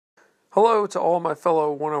Hello to all my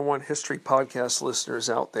fellow One-on-One History podcast listeners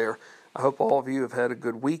out there. I hope all of you have had a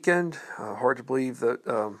good weekend. Hard to believe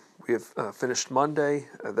that we have finished Monday,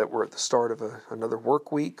 that we're at the start of another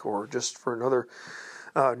work week or just for another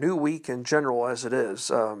new week in general as it is.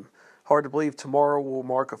 Hard to believe tomorrow will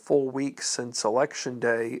mark a full week since Election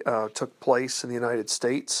Day took place in the United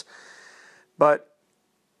States. But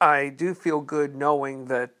I do feel good knowing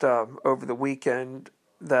that over the weekend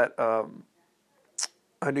that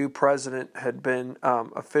a new president had been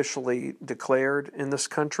officially declared in this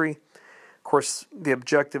country. Of course, the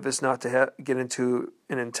objective is not to get into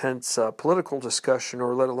an intense political discussion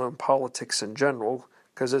or let alone politics in general,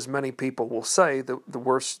 because as many people will say,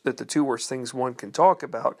 the two worst things one can talk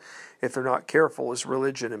about, if they're not careful, is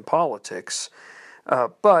religion and politics.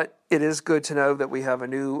 But it is good to know that we have a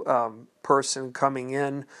new person coming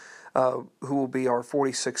in who will be our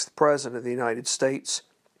 46th president of the United States.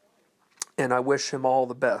 And I wish him all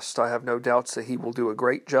the best. I have no doubts that he will do a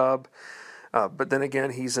great job. But then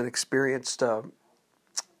again, he's an experienced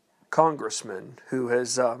congressman who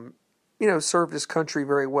has, served his country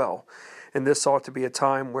very well. And this ought to be a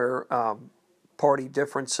time where party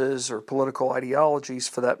differences or political ideologies,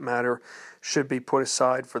 for that matter, should be put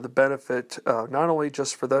aside for the benefit not only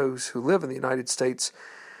just for those who live in the United States,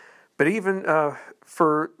 but even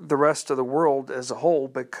for the rest of the world as a whole,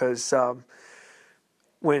 because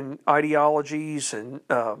when ideologies and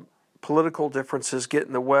political differences get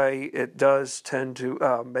in the way, it does tend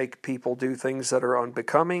to make people do things that are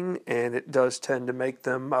unbecoming, and it does tend to make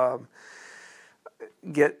them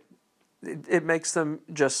it makes them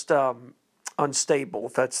just unstable,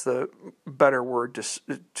 if that's the better word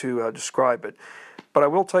to describe it. But I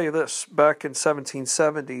will tell you this: back in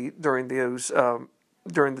 1770, during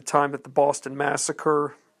the time that the Boston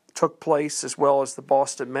Massacre took place, as well as the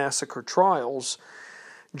Boston Massacre trials,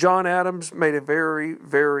 John Adams made a very,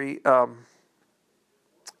 very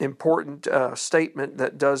important statement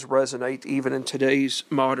that does resonate even in today's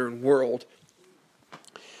modern world.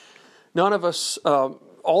 All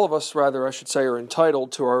of us, I should say, are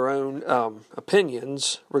entitled to our own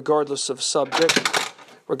opinions, regardless of subject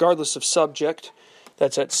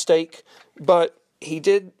that's at stake. But he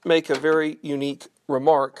did make a very unique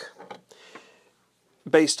remark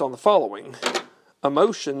based on the following: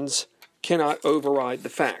 emotions cannot override the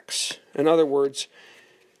facts. In other words,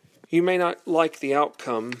 you may not like the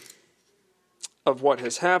outcome of what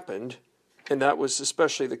has happened, and that was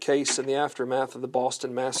especially the case in the aftermath of the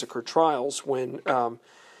Boston Massacre trials when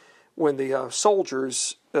the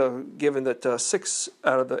soldiers, given that 6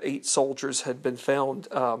 out of the 8 soldiers had been found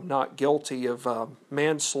not guilty of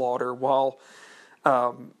manslaughter, while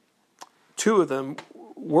 2 of them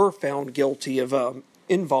were found guilty of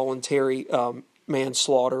involuntary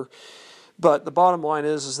manslaughter. But the bottom line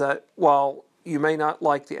is that while you may not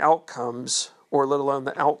like the outcomes, or let alone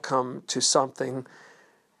the outcome to something,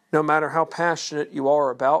 no matter how passionate you are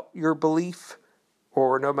about your belief,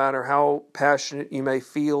 or no matter how passionate you may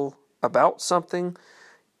feel about something,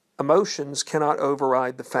 emotions cannot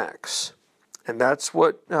override the facts. And that's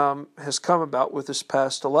what has come about with this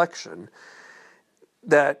past election,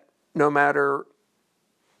 that no matter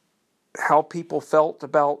how people felt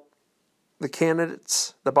about the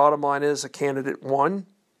candidates, the bottom line is a candidate won,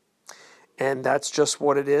 and that's just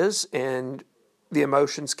what it is, and the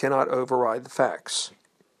emotions cannot override the facts.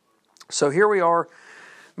 So here we are,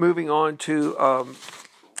 moving on to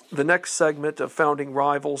the next segment of Founding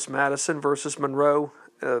Rivals, Madison versus Monroe,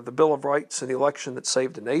 the Bill of Rights and the election that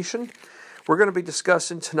saved a nation. We're going to be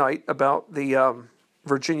discussing tonight about the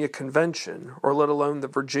Virginia Convention, or let alone the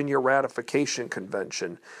Virginia Ratification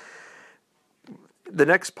Convention. The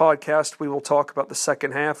next podcast, we will talk about the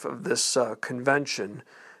second half of this convention,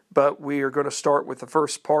 but we are going to start with the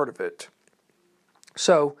first part of it.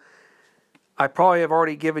 So, I probably have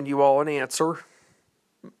already given you all an answer,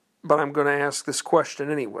 but I'm going to ask this question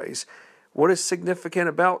anyways. What is significant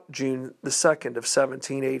about June the 2nd of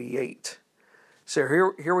 1788? So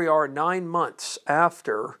here we are 9 months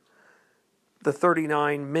after the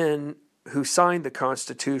 39 men who signed the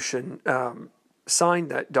Constitution signed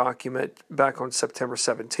that document back on September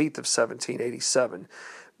 17th of 1787.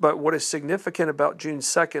 But what is significant about June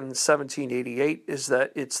 2nd, 1788 is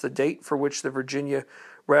that it's the date for which the Virginia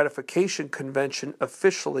Ratification Convention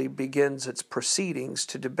officially begins its proceedings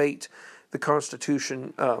to debate the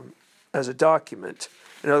Constitution as a document.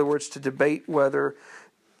 In other words, to debate whether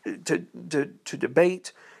to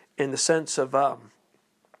debate in the sense of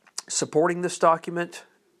supporting this document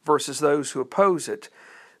versus those who oppose it.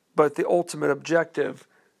 But the ultimate objective,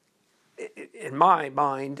 in my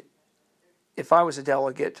mind, if I was a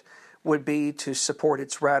delegate, would be to support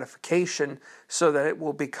its ratification so that it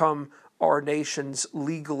will become our nation's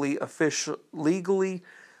legally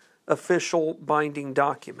official binding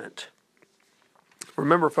document.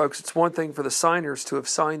 Remember, folks, it's one thing for the signers to have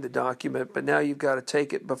signed the document, but now you've got to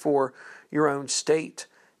take it before your own state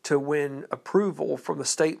to win approval from the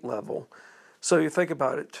state level. So you think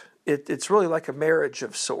about it, it's really like a marriage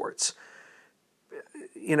of sorts.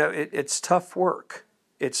 It's tough work.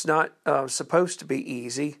 It's not supposed to be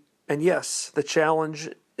easy. And yes, the challenge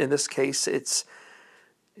in this case, it's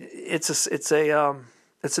an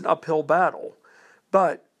uphill battle.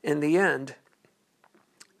 But in the end,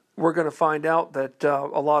 we're going to find out that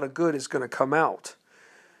a lot of good is going to come out.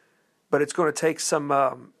 But it's going to take some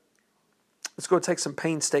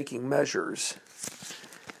painstaking measures.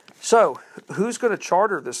 So, who's going to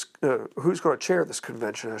chair this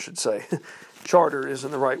convention, I should say. Charter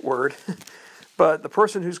isn't the right word. But the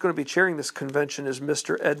person who's going to be chairing this convention is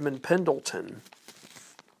Mr. Edmund Pendleton.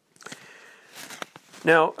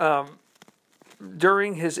 Now,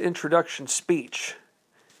 during his introduction speech,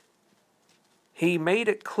 he made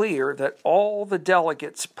it clear that all the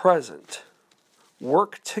delegates present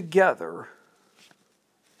work together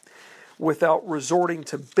without resorting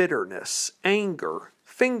to bitterness, anger,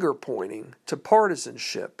 finger-pointing, to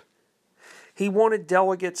partisanship. He wanted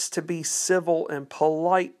delegates to be civil and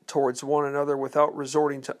polite towards one another without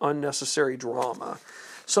resorting to unnecessary drama.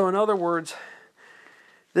 So in other words,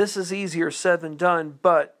 this is easier said than done,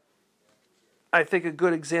 but I think a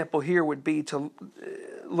good example here would be to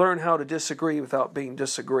learn how to disagree without being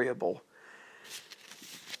disagreeable.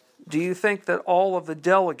 Do you think that all of the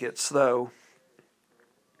delegates, though,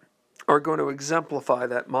 are going to exemplify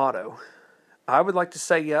that motto? I would like to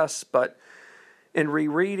say yes, but in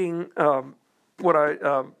rereading what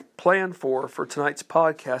I planned for tonight's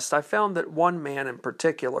podcast, I found that one man in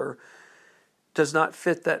particular does not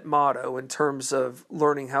fit that motto in terms of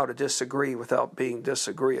learning how to disagree without being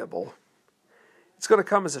disagreeable. It's going to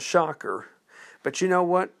come as a shocker, but you know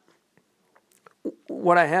what?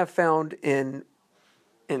 What I have found in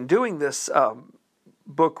doing this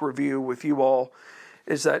book review with you all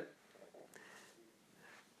is that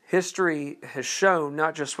history has shown,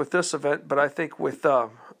 not just with this event, but I think with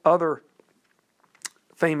other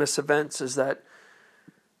famous events, is that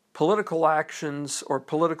political actions or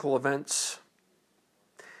political events,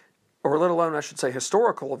 or let alone, I should say,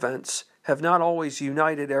 historical events, have not always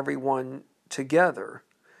united everyone together.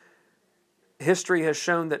 History has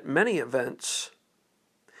shown that many events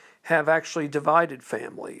have actually divided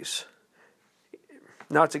families.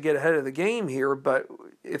 Not to get ahead of the game here, but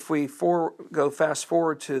if we go fast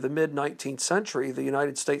forward to the mid-19th century, the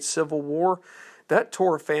United States Civil War, that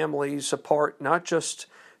tore families apart, not just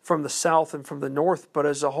from the South and from the North, but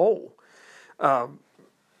as a whole.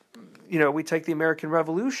 We take the American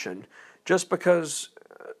Revolution. Just because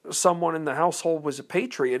someone in the household was a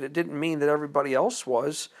patriot, it didn't mean that everybody else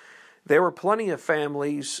was. There were plenty of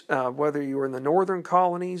families, whether you were in the northern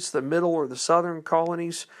colonies, the middle, or the southern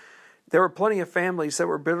colonies, there were plenty of families that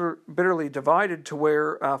were bitterly divided to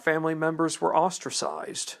where family members were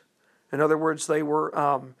ostracized. In other words, they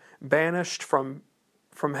were banished from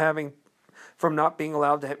not being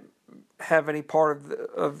allowed to have any part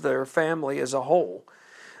of their family as a whole.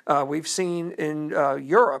 We've seen in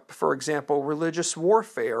Europe, for example, religious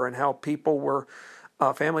warfare and how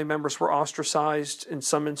family members were ostracized in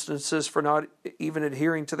some instances for not even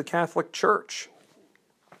adhering to the Catholic Church.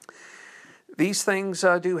 These things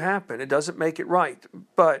do happen. It doesn't make it right,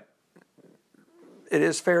 but it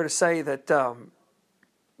is fair to say that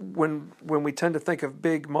when we tend to think of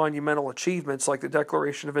big monumental achievements like the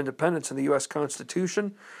Declaration of Independence and the U.S.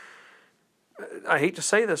 Constitution, I hate to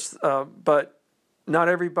say this, but not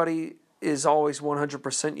everybody is always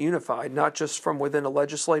 100% unified, not just from within a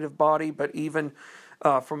legislative body, but even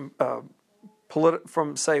from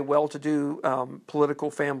say, well-to-do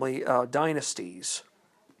political family dynasties.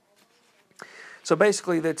 So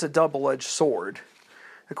basically, that's a double-edged sword.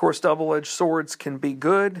 Of course, double-edged swords can be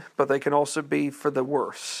good, but they can also be for the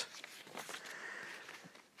worse.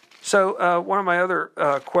 So one of my other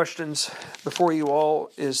questions before you all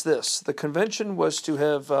is this. The convention was to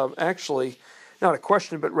have actually, not a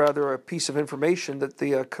question, but rather a piece of information, that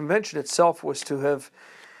the convention itself was to have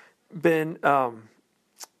been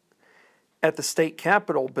at the state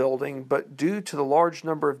capitol building, but due to the large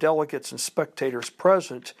number of delegates and spectators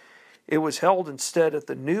present, it was held instead at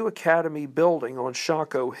the new Academy building on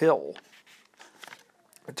Shockoe Hill.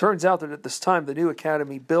 It turns out that at this time, the new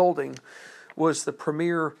Academy building was the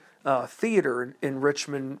premier theater in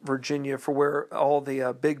Richmond, Virginia, for where all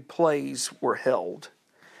the big plays were held.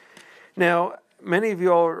 Now, many of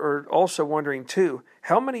you all are also wondering, too,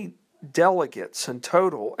 how many delegates in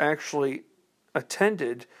total actually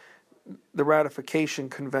attended the ratification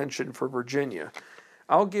convention for Virginia.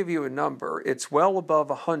 I'll give you a number. It's well above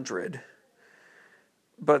 100,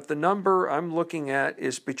 but the number I'm looking at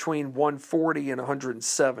is between 140 and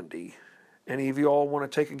 170. Any of you all want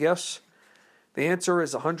to take a guess? The answer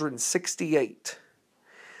is 168.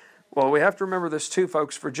 Well, we have to remember this too,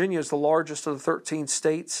 folks. Virginia is the largest of the 13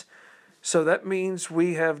 states. So that means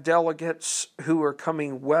we have delegates who are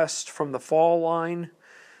coming west from the fall line.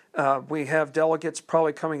 We have delegates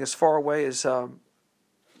probably coming as far away as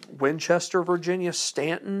Winchester, Virginia,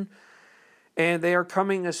 Stanton. And they are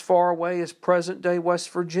coming as far away as present-day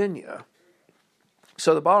West Virginia.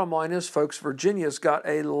 So the bottom line is, folks, Virginia's got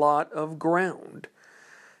a lot of ground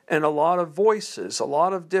and a lot of voices, a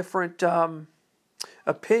lot of different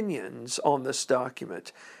opinions on this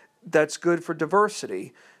document. That's good for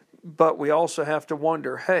diversity. But we also have to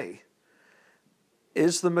wonder, hey,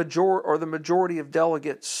 is the majority of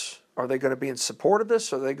delegates, are they going to be in support of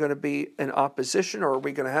this? Are they going to be in opposition? Or are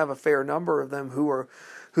we going to have a fair number of them who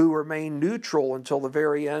remain neutral until the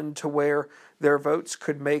very end, to where their votes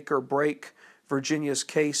could make or break Virginia's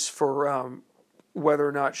case for whether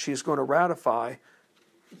or not she's going to ratify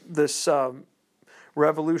this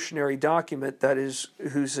revolutionary document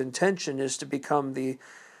whose intention is to become the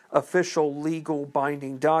official legal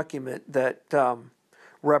binding document that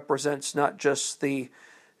represents not just the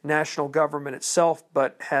national government itself,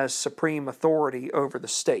 but has supreme authority over the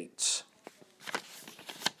states.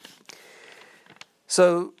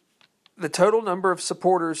 So the total number of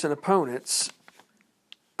supporters and opponents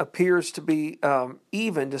appears to be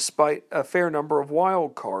even, despite a fair number of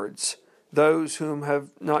wild cards, those whom have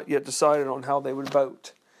not yet decided on how they would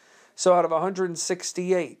vote. So out of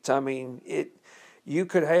 168, I mean, you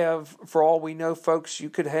could have, for all we know, folks, you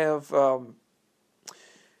could have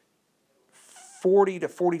 40 to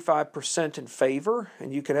 45% in favor,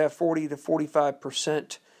 and you could have 40 to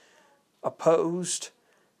 45% opposed.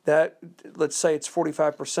 That, let's say it's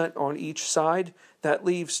 45% on each side. That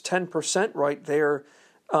leaves 10% right there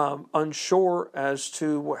unsure as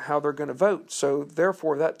to how they're going to vote. So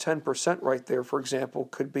therefore, that 10% right there, for example,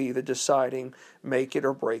 could be the deciding make it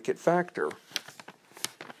or break it factor.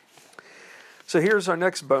 So here's our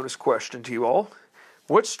next bonus question to you all.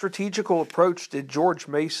 What strategical approach did George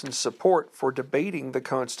Mason support for debating the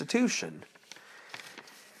Constitution?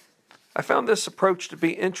 I found this approach to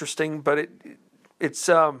be interesting, but it's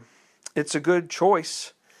a good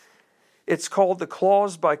choice. It's called the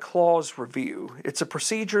clause-by-clause review. It's a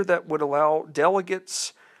procedure that would allow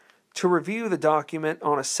delegates to review the document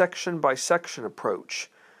on a section-by-section approach.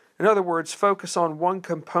 In other words, focus on one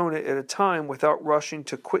component at a time without rushing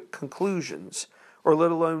to quick conclusions, or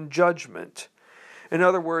let alone judgment. In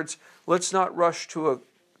other words, let's not rush to a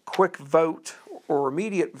quick vote or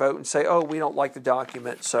immediate vote and say, oh, we don't like the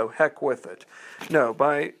document, so heck with it. No,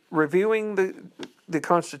 by reviewing the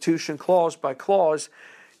Constitution clause by clause,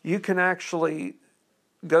 you can actually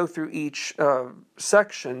go through each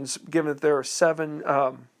sections, given that there are 7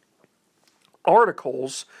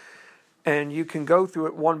 articles, and you can go through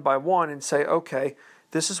it one by one and say, okay,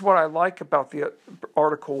 this is what I like about the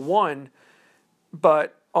Article 1,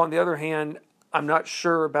 but on the other hand, I'm not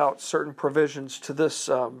sure about certain provisions to this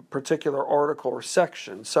particular article or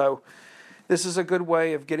section. So this is a good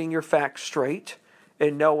way of getting your facts straight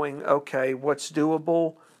and knowing, okay, what's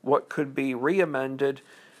doable, what could be re-amended,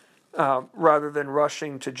 rather than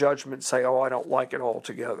rushing to judgment and say, oh, I don't like it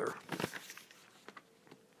altogether.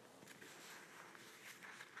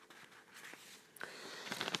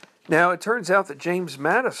 Now, it turns out that James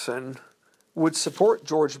Madison would support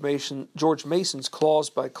George Mason's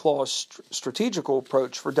clause-by-clause strategical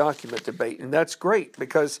approach for document debate. And that's great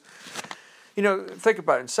because, think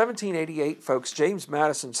about it. In 1788, folks, James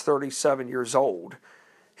Madison's 37 years old.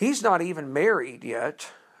 He's not even married yet.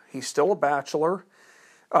 He's still a bachelor.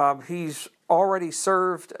 He's already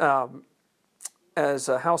served as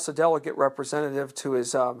a House of Delegate representative to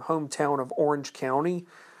his hometown of Orange County.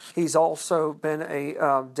 He's also been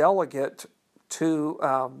a delegate to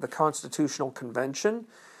the Constitutional Convention.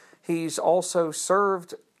 He's also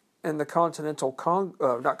served in the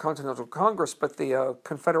not Continental Congress, but the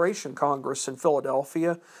Confederation Congress in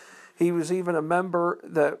Philadelphia. He was even a member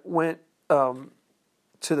that went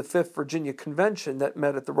to the 5th Virginia Convention that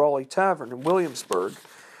met at the Raleigh Tavern in Williamsburg.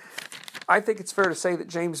 I think it's fair to say that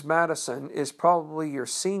James Madison is probably your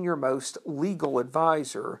senior-most legal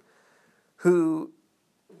advisor, who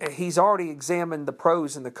he's already examined the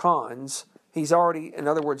pros and the cons. He's already, in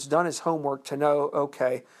other words, done his homework to know,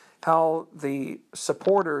 okay, how the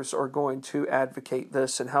supporters are going to advocate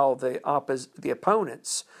this and how the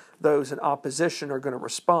opponents those in opposition are going to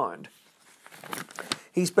respond.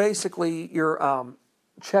 He's basically your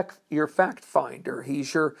your fact finder.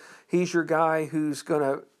 He's your guy who's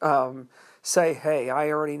going to say, hey, I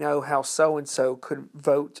already know how so-and-so could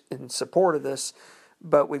vote in support of this,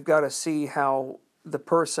 but we've got to see how the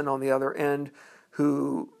person on the other end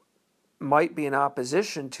who might be in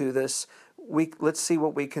opposition to this, let's see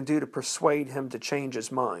what we can do to persuade him to change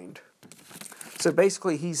his mind. So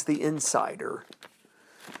basically, he's the insider.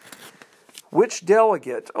 Which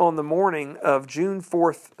delegate on the morning of June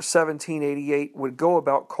 4th, 1788 would go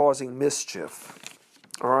about causing mischief?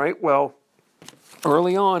 All right, well,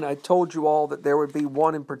 early on I told you all that there would be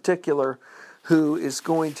one in particular who is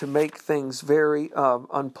going to make things very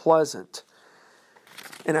unpleasant.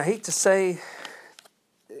 And I hate to say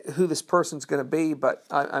who this person's going to be, but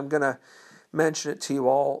I'm going to mention it to you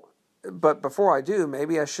all. But before I do,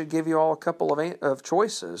 maybe I should give you all a couple of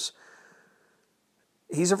choices.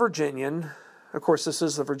 He's a Virginian. Of course, this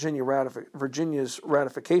is the Virginia's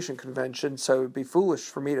ratification convention, so it would be foolish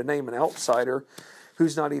for me to name an outsider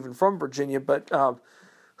who's not even from Virginia. But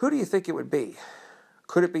who do you think it would be?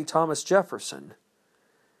 Could it be Thomas Jefferson?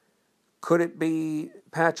 Could it be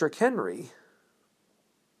Patrick Henry?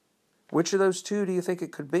 Which of those two do you think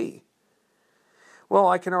it could be? Well,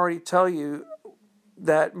 I can already tell you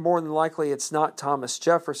that more than likely it's not Thomas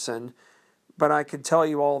Jefferson, but I can tell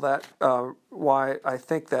you all that why I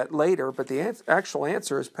think that later, but the actual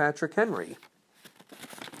answer is Patrick Henry.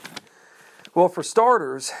 Well, for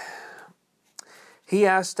starters, he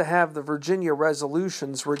asked to have the Virginia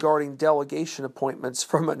resolutions regarding delegation appointments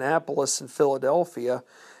from Annapolis and Philadelphia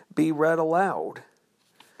be read aloud.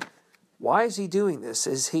 Why is he doing this?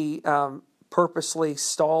 Is he purposely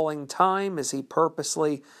stalling time? Is he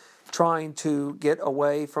purposely trying to get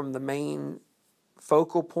away from the main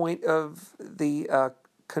focal point of the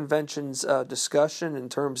convention's discussion in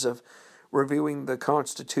terms of reviewing the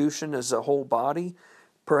Constitution as a whole body?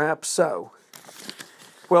 Perhaps so.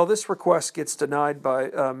 Well, this request gets denied by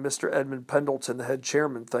Mr. Edmund Pendleton, the head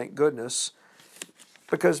chairman, thank goodness,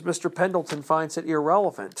 because Mr. Pendleton finds it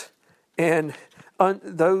irrelevant. And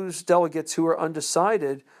those delegates who are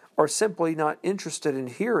undecided are simply not interested in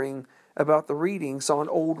hearing about the readings on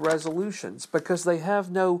old resolutions because they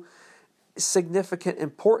have no significant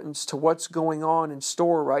importance to what's going on in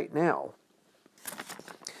store right now.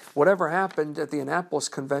 Whatever happened at the Annapolis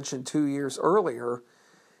Convention 2 years earlier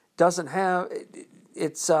doesn't mean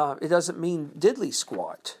diddly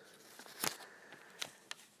squat.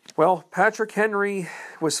 Well, Patrick Henry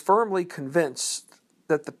was firmly convinced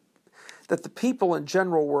that the people in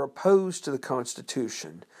general were opposed to the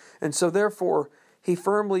Constitution, and so therefore he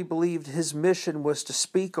firmly believed his mission was to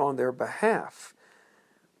speak on their behalf.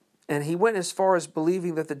 And he went as far as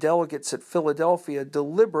believing that the delegates at Philadelphia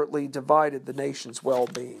deliberately divided the nation's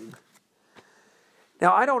well-being.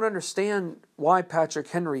 Now, I don't understand why Patrick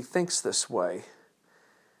Henry thinks this way.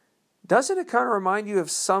 Doesn't it kind of remind you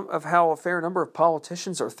of how a fair number of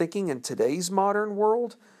politicians are thinking in today's modern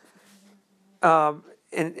world?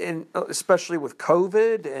 And especially with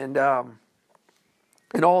COVID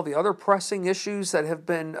and all the other pressing issues that have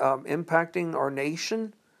been impacting our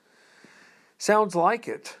nation? Sounds like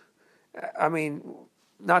it. I mean,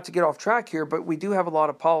 not to get off track here, but we do have a lot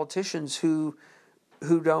of politicians who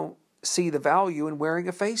don't see the value in wearing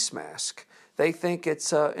a face mask. They think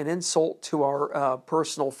it's an insult to our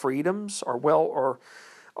personal freedoms,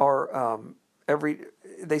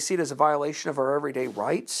 they see it as a violation of our everyday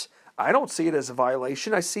rights. I don't see it as a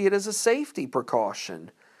violation. I see it as a safety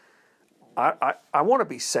precaution. I want to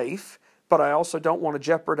be safe, but I also don't want to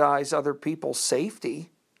jeopardize other people's safety.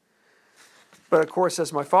 But of course,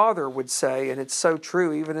 as my father would say, and it's so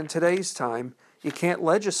true even in today's time, you can't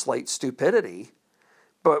legislate stupidity.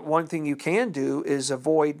 But one thing you can do is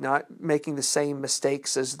avoid not making the same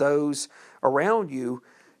mistakes as those around you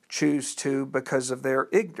choose to because of their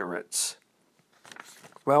ignorance.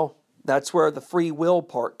 Well, that's where the free will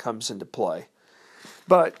part comes into play.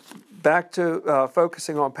 But back to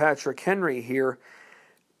focusing on Patrick Henry here.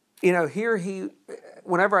 You know,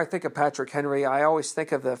 whenever I think of Patrick Henry, I always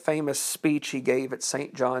think of the famous speech he gave at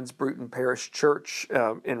St. John's Bruton Parish Church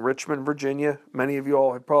in Richmond, Virginia. Many of you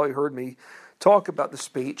all have probably heard me talk about the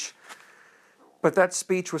speech, but that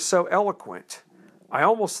speech was so eloquent. I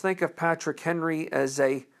almost think of Patrick Henry as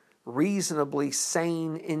a reasonably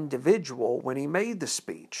sane individual when he made the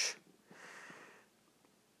speech.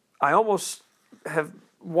 I almost have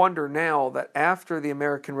wonder now that after the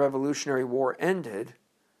American Revolutionary War ended,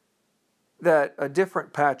 that a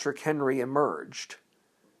different Patrick Henry emerged.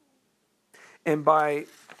 And by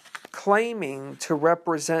claiming to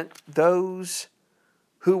represent those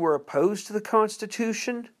who were opposed to the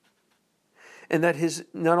Constitution, and that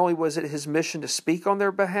not only was it his mission to speak on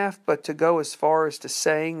their behalf, but to go as far as to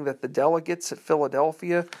saying that the delegates at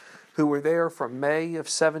Philadelphia, who were there from May of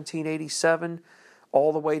 1787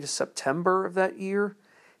 all the way to September of that year,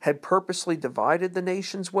 had purposely divided the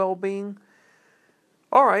nation's well-being.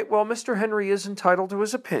 All right, well, Mr. Henry is entitled to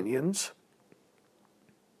his opinions,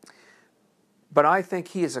 but I think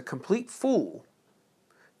he is a complete fool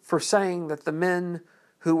for saying that the men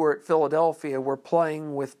who were at Philadelphia were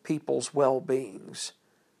playing with people's well-beings.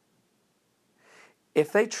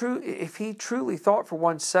 If he truly thought for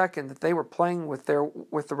 1 second that they were playing with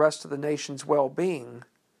the rest of the nation's well-being,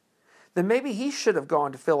 then maybe he should have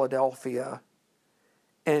gone to Philadelphia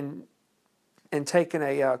and taken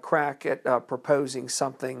a crack at proposing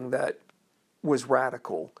something that was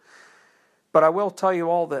radical. But I will tell you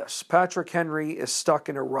all this. Patrick Henry is stuck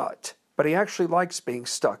in a rut, but he actually likes being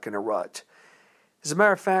stuck in a rut. As a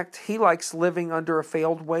matter of fact, he likes living under a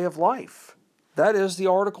failed way of life. That is the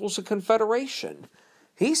Articles of Confederation.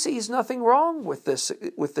 He sees nothing wrong with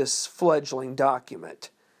this fledgling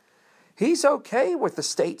document. He's okay with the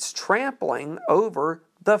states trampling over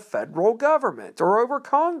the federal government or over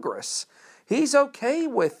Congress. He's okay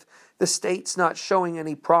with the states not showing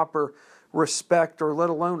any proper respect or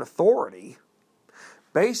let alone authority.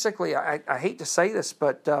 Basically, I hate to say this,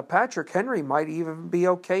 but Patrick Henry might even be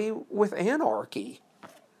okay with anarchy.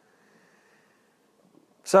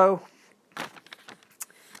 So,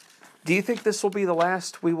 do you think this will be the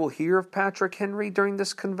last we will hear of Patrick Henry during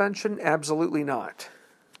this convention? Absolutely not.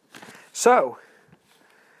 So,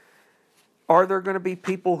 are there going to be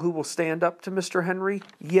people who will stand up to Mr. Henry?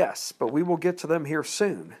 Yes, but we will get to them here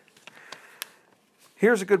soon.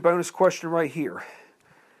 Here's a good bonus question right here.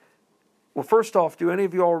 Well, first off, do any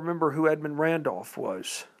of you all remember who Edmund Randolph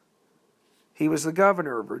was? He was the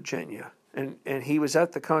governor of Virginia, and he was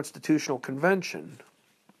at the Constitutional Convention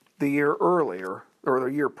the year earlier, or the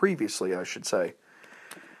year previously, I should say.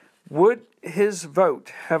 Would his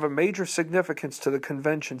vote have a major significance to the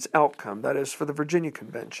convention's outcome, that is, for the Virginia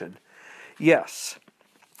Convention? Yes.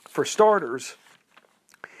 For starters,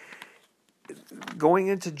 going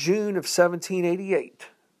into June of 1788,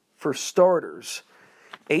 for starters,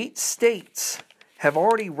 8 states have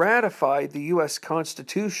already ratified the U.S.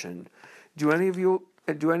 Constitution. Do any of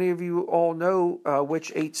you all know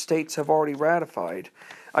which 8 states have already ratified?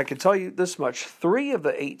 I can tell you this much. 3 of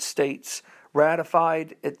the 8 states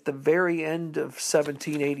ratified at the very end of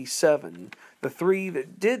 1787. The 3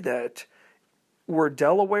 that did that were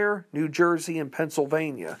Delaware, New Jersey, and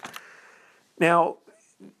Pennsylvania. Now,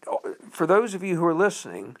 for those of you who are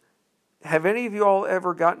listening, have any of you all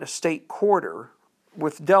ever gotten a state quarter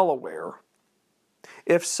with Delaware?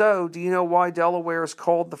 If so, do you know why Delaware is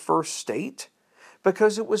called the first state?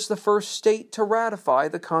 Because it was the first state to ratify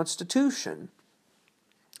the Constitution.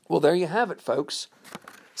 Well, there you have it, folks.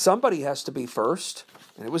 Somebody has to be first,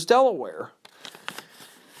 and it was Delaware.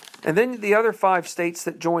 And then the other 5 states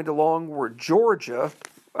that joined along were Georgia.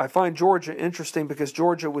 I find Georgia interesting because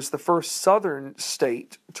Georgia was the first southern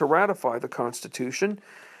state to ratify the Constitution.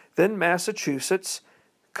 Then Massachusetts,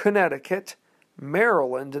 Connecticut,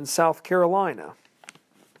 Maryland, and South Carolina.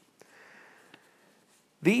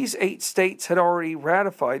 These 8 states had already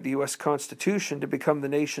ratified the U.S. Constitution to become the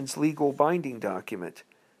nation's legal binding document.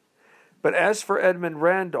 But as for Edmund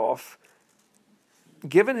Randolph,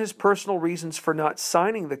 given his personal reasons for not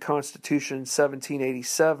signing the Constitution in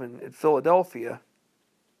 1787 at Philadelphia,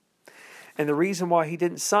 and the reason why he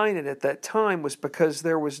didn't sign it at that time was because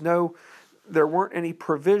there weren't any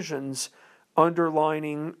provisions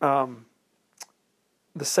underlining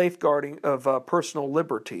the safeguarding of personal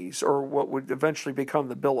liberties, or what would eventually become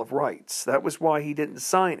the Bill of Rights. That was why he didn't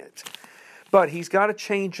sign it. But he's got a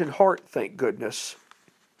change in heart, thank goodness.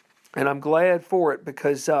 And I'm glad for it,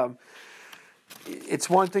 because it's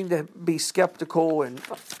one thing to be skeptical and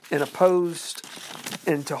opposed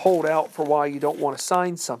and to hold out for why you don't want to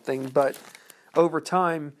sign something, but over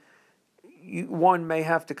time, one may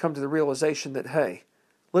have to come to the realization that, hey,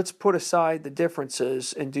 let's put aside the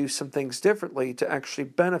differences and do some things differently to actually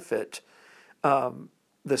benefit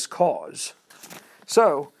this cause.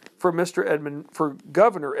 So, for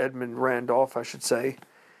Governor Edmund Randolph, I should say,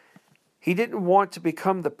 he didn't want to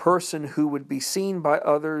become the person who would be seen by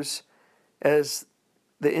others as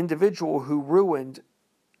the individual who ruined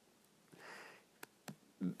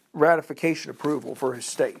ratification approval for his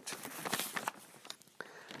state.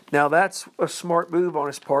 Now, that's a smart move on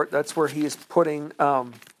his part. That's where he is putting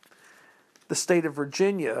the state of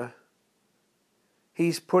Virginia.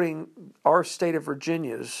 He's putting our state of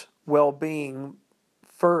Virginia's well-being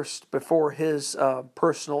first before his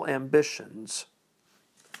personal ambitions.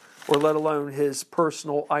 or let alone his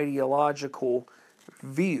personal ideological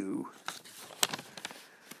view.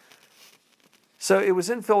 So it was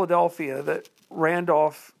in Philadelphia that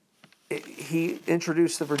Randolph, he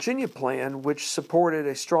introduced the Virginia Plan, which supported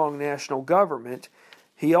a strong national government.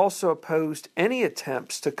 He also opposed any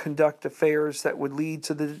attempts to conduct affairs that would lead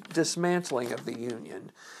to the dismantling of the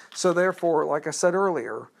Union. So therefore, like I said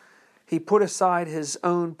earlier, he put aside his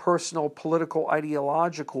own personal political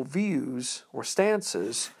ideological views or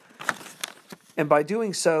stances, and by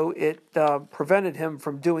doing so, it prevented him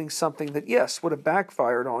from doing something that, yes, would have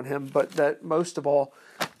backfired on him, but that most of all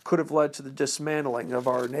could have led to the dismantling of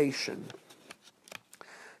our nation.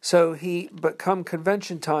 So but come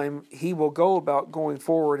convention time, he will go about going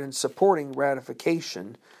forward and supporting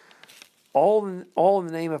ratification, all in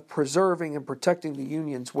the name of preserving and protecting the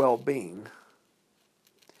Union's well-being.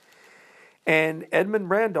 And Edmund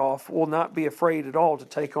Randolph will not be afraid at all to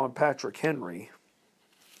take on Patrick Henry.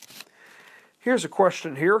 Here's a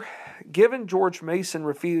question here. Given George Mason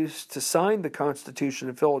refused to sign the Constitution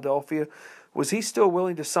in Philadelphia, was he still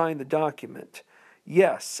willing to sign the document?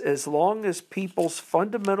 Yes, as long as people's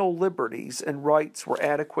fundamental liberties and rights were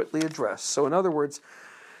adequately addressed. So in other words,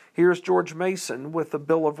 here's George Mason with a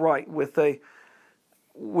Bill of Rights, with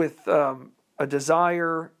a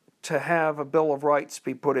desire to have a Bill of Rights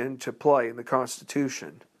be put into play in the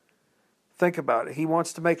Constitution. Think about it. He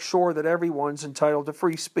wants to make sure that everyone's entitled to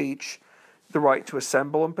free speech, the right to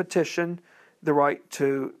assemble and petition, the right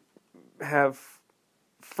to have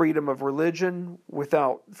freedom of religion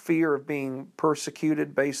without fear of being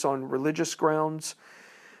persecuted based on religious grounds.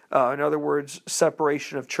 In other words,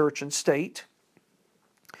 separation of church and state,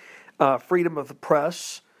 freedom of the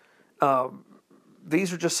press.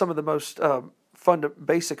 These are just some of the most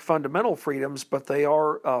basic fundamental freedoms, but they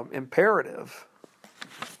are imperative.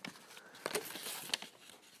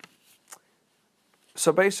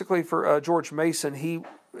 So basically for George Mason,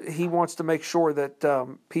 he wants to make sure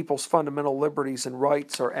that people's fundamental liberties and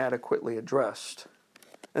rights are adequately addressed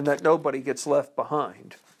and that nobody gets left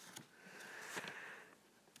behind.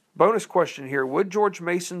 Bonus question here. Would George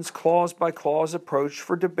Mason's clause-by-clause approach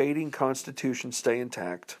for debating Constitution stay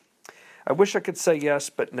intact? I wish I could say yes,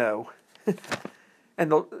 but no.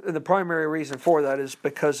 And the primary reason for that is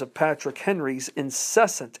because of Patrick Henry's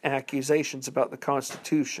incessant accusations about the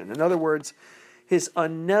Constitution. In other words, his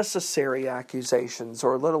unnecessary accusations,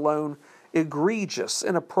 or let alone egregious,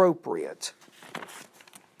 inappropriate.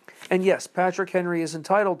 And yes, Patrick Henry is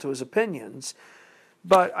entitled to his opinions,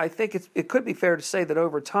 but I think it could be fair to say that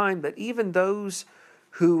over time that even those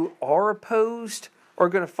who are opposed are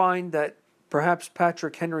going to find that perhaps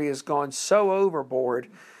Patrick Henry has gone so overboard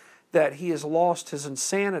that he has lost his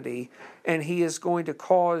insanity, and he is going to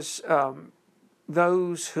cause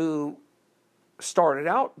those who started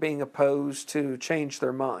out being opposed to change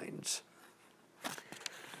their minds.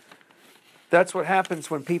 That's what happens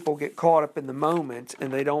when people get caught up in the moment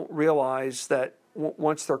and they don't realize that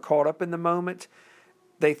once they're caught up in the moment,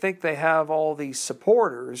 they think they have all these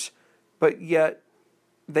supporters, but yet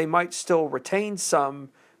they might still retain some,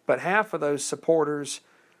 but half of those supporters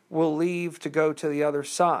will leave to go to the other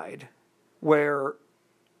side where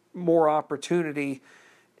more opportunity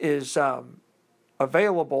is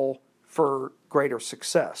available for greater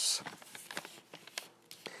success.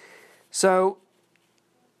 So,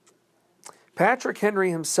 Patrick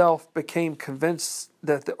Henry himself became convinced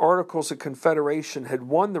that the Articles of Confederation had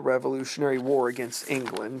won the Revolutionary War against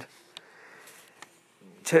England,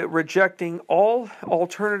 to rejecting all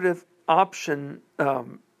alternative option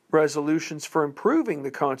resolutions for improving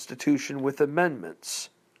the Constitution with amendments.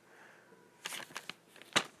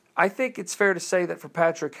 I think it's fair to say that for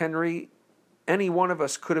Patrick Henry, any one of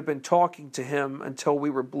us could have been talking to him until we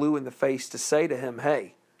were blue in the face to say to him,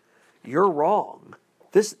 hey, you're wrong.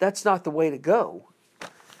 That's not the way to go.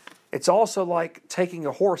 It's also like taking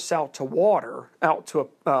a horse out to water, out to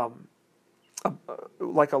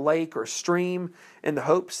like a lake or stream, in the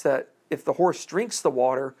hopes that if the horse drinks the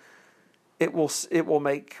water, it will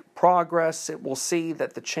make progress. It will see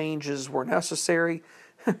that the changes were necessary.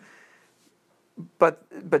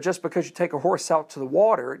 But just because you take a horse out to the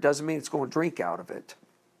water, it doesn't mean it's going to drink out of it.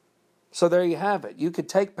 So there you have it. You could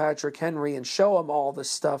take Patrick Henry and show him all this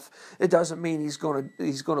stuff. It doesn't mean he's going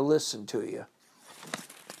to listen to you.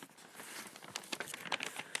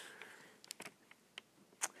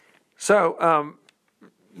 So,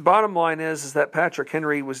 bottom line is that Patrick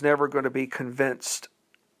Henry was never going to be convinced,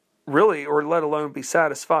 really, or let alone be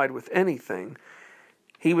satisfied with anything.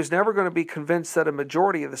 He was never going to be convinced that a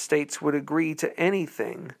majority of the states would agree to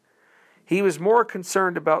anything. He was more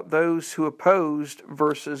concerned about those who opposed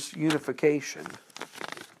versus unification.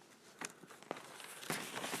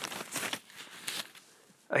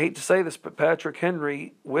 I hate to say this, but Patrick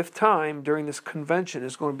Henry, with time during this convention,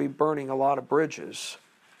 is going to be burning a lot of bridges.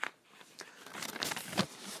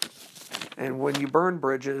 And when you burn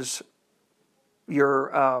bridges,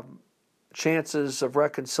 your chances of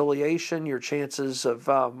reconciliation, your chances of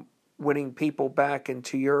winning people back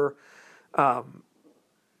into your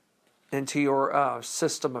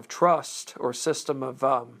system of trust or system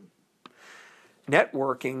of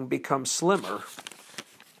networking become slimmer.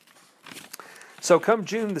 So come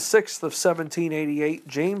June the 6th of 1788,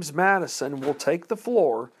 James Madison will take the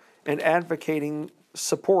floor in advocating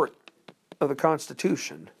support of the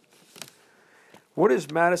Constitution. What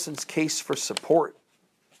is Madison's case for support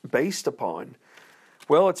based upon?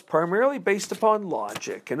 Well, it's primarily based upon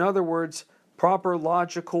logic. In other words, proper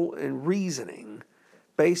logical and reasoning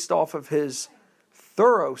based off of his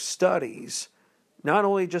thorough studies, not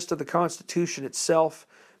only just of the Constitution itself,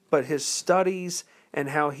 but his studies and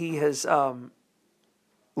how he has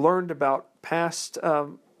learned about past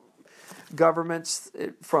governments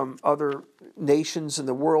from other nations in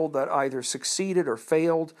the world that either succeeded or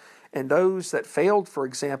failed, and those that failed, for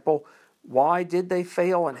example, why did they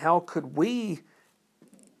fail, and how could we,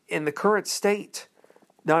 in the current state,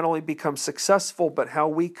 not only become successful, but how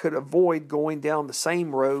we could avoid going down the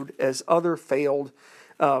same road as other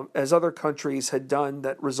countries had done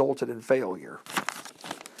that resulted in failure.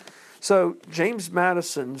 So James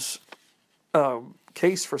Madison's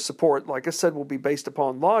case for support, like I said, will be based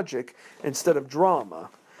upon logic instead of drama.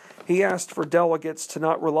 He asked for delegates to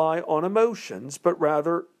not rely on emotions, but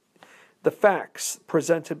rather the facts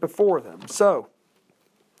presented before them. So,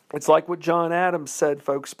 it's like what John Adams said,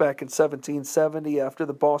 folks, back in 1770 after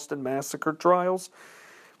the Boston Massacre trials.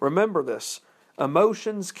 Remember this: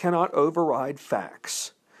 emotions cannot override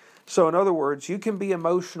facts. So, in other words, you can be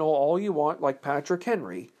emotional all you want, like Patrick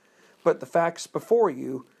Henry, but the facts before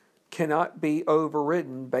you cannot be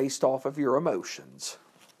overridden based off of your emotions.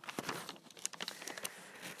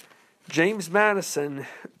 James Madison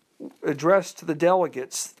addressed to the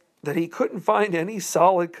delegates that he couldn't find any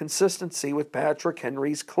solid consistency with Patrick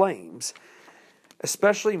Henry's claims,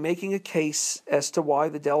 especially making a case as to why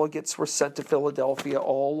the delegates were sent to Philadelphia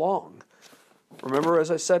all along. Remember,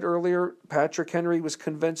 as I said earlier, Patrick Henry was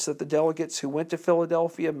convinced that the delegates who went to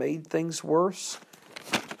Philadelphia made things worse.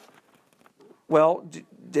 Well,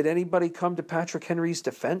 did anybody come to Patrick Henry's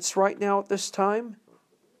defense right now at this time?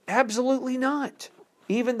 Absolutely not.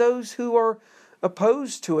 Even those who are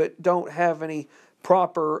opposed to it don't have any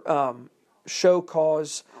proper show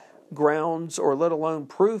cause grounds or let alone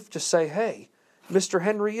proof to say, hey, Mr.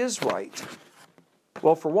 Henry is right.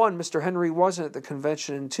 Well, for one, Mr. Henry wasn't at the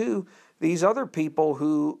convention, and two, these other people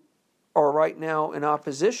who are right now in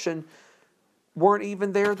opposition weren't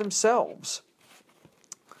even there themselves.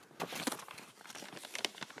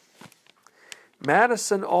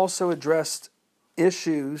 Madison also addressed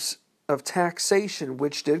issues of taxation,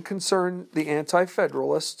 which did concern the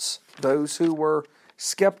Anti-Federalists, those who were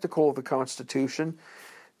skeptical of the Constitution.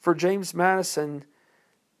 For James Madison,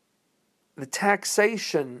 the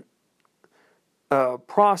taxation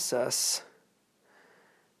process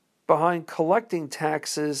behind collecting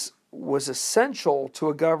taxes was essential to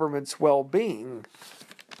a government's well-being.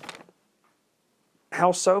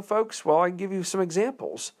 How so, folks? Well, I can give you some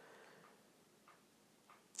examples.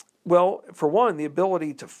 Well, for one, the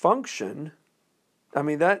ability to function. How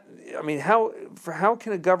can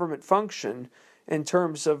a government function in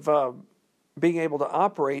terms of being able to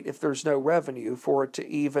operate if there's no revenue for it to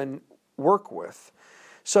even work with?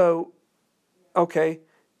 So, okay,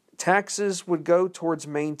 taxes would go towards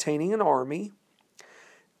maintaining an army,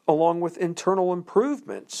 along with internal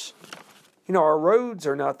improvements. Our roads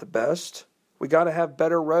are not the best. We got to have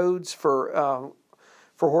better roads for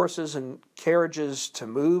horses and carriages to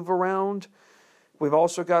move around. We've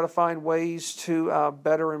also got to find ways to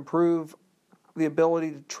better improve the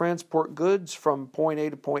ability to transport goods from point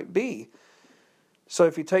A to point B. So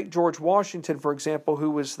if you take George Washington, for example,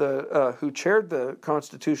 who chaired the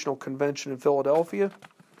Constitutional Convention in Philadelphia,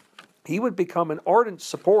 he would become an ardent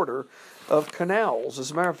supporter of canals.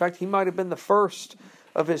 As a matter of fact, he might have been the first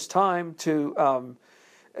of his time to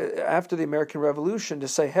after the American Revolution to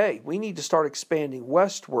say, hey, we need to start expanding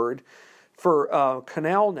westward for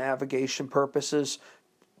canal navigation purposes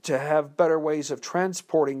to have better ways of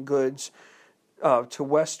transporting goods to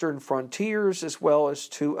western frontiers as well as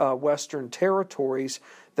to western territories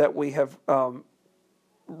that we have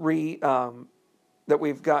we've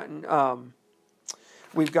gotten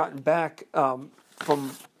back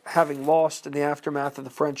from having lost in the aftermath of the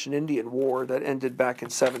French and Indian War that ended back in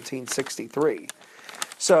 1763.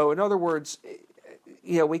 So, in other words,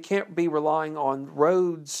 we can't be relying on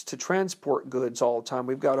roads to transport goods all the time.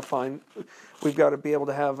 We've got to be able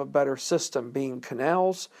to have a better system, being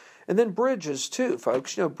canals, and then bridges too,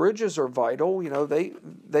 folks. Bridges are vital.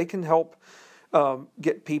 They can help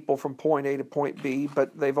get people from point A to point B,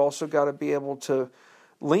 but they've also got to be able to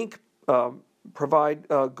provide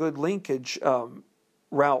good linkage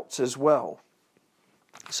routes as well.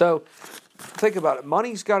 So think about it.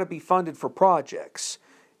 Money's got to be funded for projects.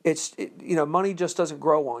 Money just doesn't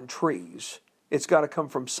grow on trees. It's got to come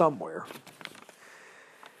from somewhere.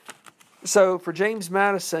 So for James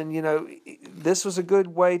Madison, this was a good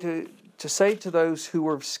way to say to those who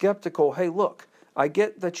were skeptical, hey, look, I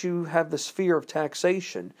get that you have this fear of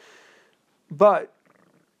taxation, but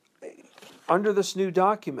under this new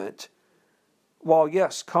document, while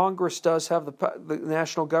yes, Congress does have the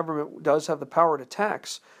national government does have the power to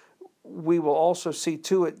tax, we will also see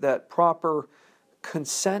to it that proper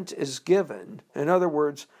consent is given. In other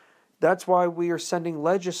words, that's why we are sending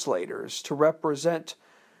legislators to represent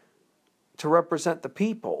the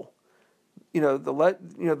people.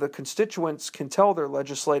 The constituents can tell their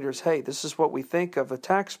legislators, hey, this is what we think of a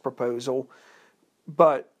tax proposal,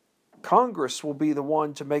 but Congress will be the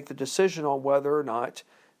one to make the decision on whether or not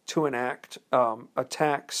to enact a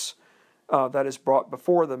tax that is brought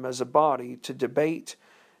before them as a body to debate.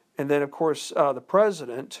 And then, of course, the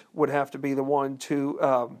president would have to be the one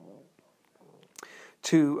to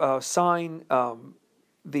sign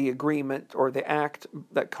the agreement or the act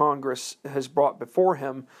that Congress has brought before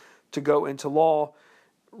him to go into law,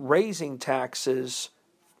 raising taxes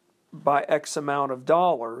by X amount of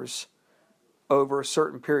dollars over a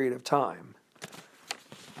certain period of time.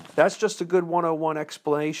 That's just a good 101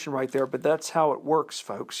 explanation right there, but that's how it works,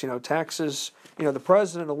 folks. Taxes, the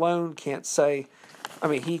president alone can't say,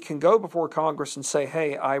 he can go before Congress and say,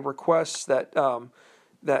 hey, I request that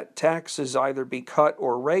that taxes either be cut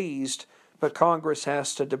or raised, but Congress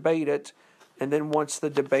has to debate it, and then once the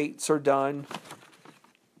debates are done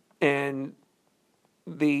and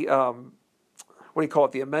the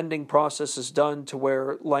the amending process is done to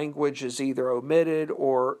where language is either omitted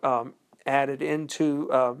or added into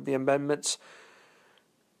the amendments,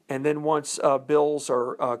 and then once bills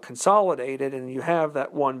are consolidated and you have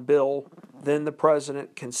that one bill, then the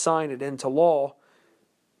president can sign it into law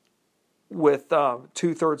with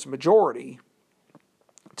 2/3 majority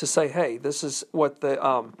to say, hey, this is what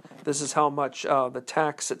this is how much the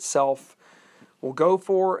tax itself will go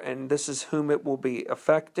for, and this is whom it will be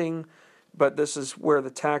affecting, but this is where the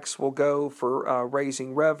tax will go for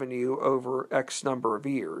raising revenue over X number of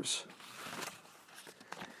years.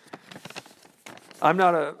 I'm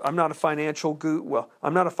not a financial guru. Well,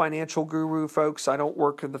 I'm not a financial guru, folks. I don't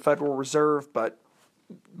work in the Federal Reserve, but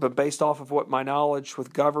based off of what my knowledge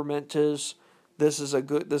with government is, this is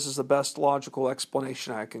the best logical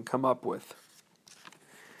explanation I can come up with.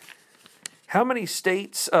 How many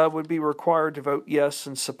states would be required to vote yes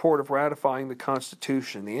in support of ratifying the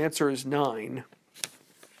Constitution? The answer is 9.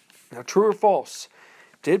 Now, true or false?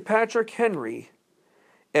 Did Patrick Henry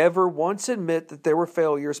ever once admit that there were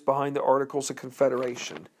failures behind the Articles of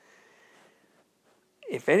Confederation?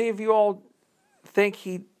 If any of you all think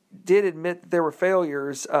he did admit that there were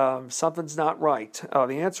failures, something's not right.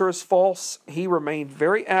 The answer is false. He remained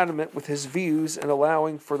very adamant with his views in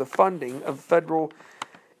allowing for funding of federal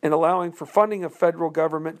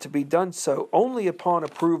government to be done so only upon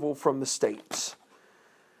approval from the states.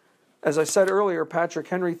 As I said earlier, Patrick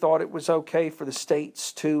Henry thought it was okay for the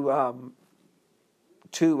states to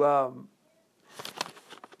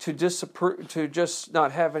disapprove, to just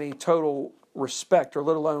not have any total respect, or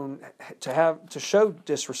let alone to show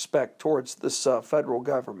disrespect towards this federal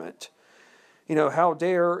government. How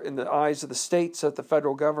dare, in the eyes of the states, that the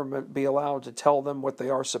federal government be allowed to tell them what they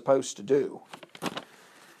are supposed to do?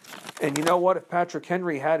 And you know what? If Patrick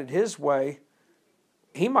Henry had it his way,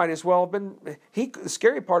 he might as well have been. The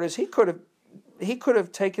scary part is he could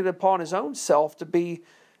have taken it upon his own self to be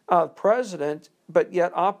president, but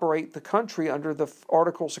yet operate the country under the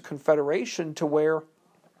Articles of Confederation to where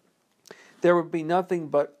there would be nothing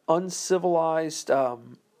but uncivilized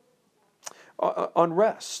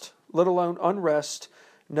unrest, let alone unrest,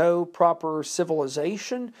 no proper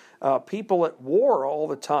civilization, people at war all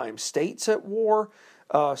the time, states at war,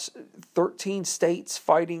 13 states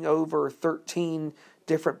fighting over 13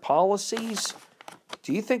 different policies.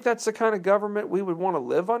 Do you think that's the kind of government we would want to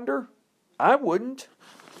live under? I wouldn't.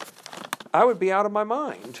 I would be out of my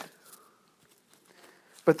mind.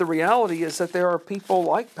 But the reality is that there are people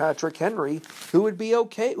like Patrick Henry who would be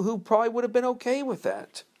okay, who probably would have been okay with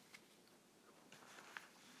that.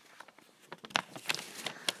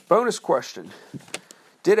 Bonus question.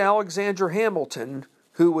 Did Alexander Hamilton,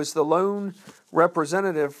 who was the lone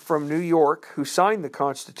representative from New York who signed the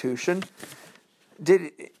Constitution,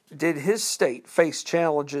 did his state face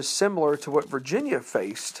challenges similar to what Virginia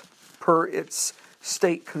faced per its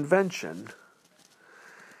state convention?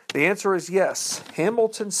 The answer is yes.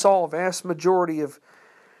 Hamilton saw a vast majority of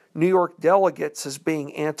New York delegates as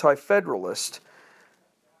being anti-federalist,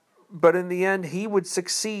 but in the end he would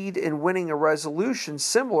succeed in winning a resolution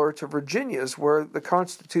similar to Virginia's, where the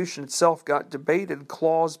Constitution itself got debated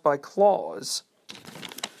clause by clause.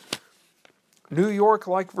 New York,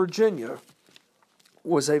 like Virginia,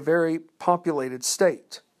 was a very populated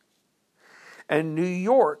state. And New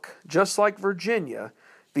York, just like Virginia,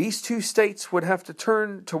 these two states would have to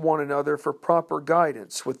turn to one another for proper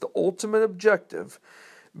guidance, with the ultimate objective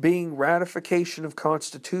being ratification of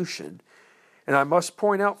Constitution. And I must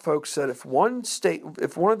point out, folks, that if one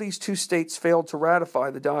of these two states failed to ratify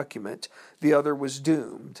the document, the other was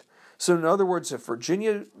doomed. So in other words, if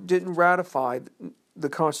Virginia didn't ratify the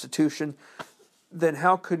Constitution, then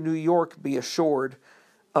how could New York be assured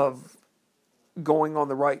of going on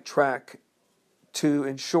the right track to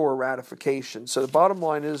ensure ratification? So the bottom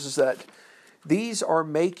line is that these are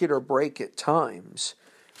make it or break it times.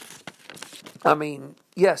 I mean,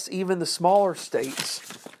 yes, even the smaller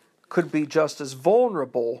states could be just as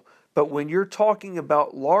vulnerable, but when you're talking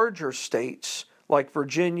about larger states like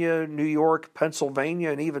Virginia, New York,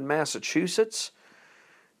 Pennsylvania, and even Massachusetts,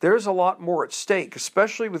 there's a lot more at stake,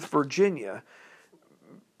 especially with Virginia,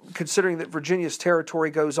 considering that Virginia's territory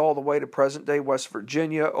goes all the way to present-day West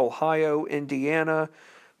Virginia, Ohio, Indiana,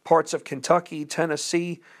 parts of Kentucky,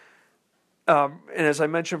 Tennessee. And as I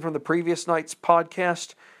mentioned from the previous night's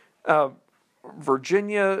podcast,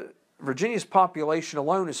 Virginia's population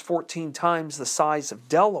alone is 14 times the size of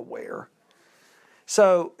Delaware.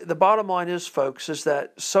 So the bottom line is, folks, is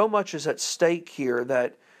that so much is at stake here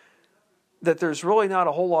that there's really not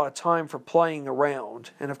a whole lot of time for playing around.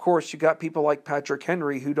 And of course, you got people like Patrick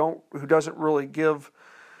Henry who doesn't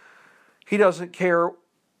care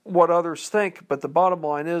what others think. But the bottom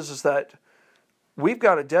line is that we've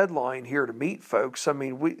got a deadline here to meet, folks. I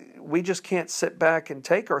mean, we just can't sit back and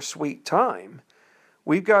take our sweet time.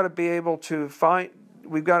 We've got to be able to find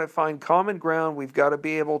common ground. We've got to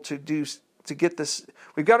be able to get this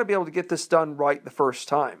done right the first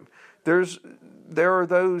time. There are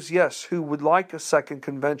those, yes, who would like a second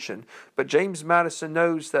convention, but James Madison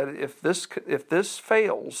knows that if this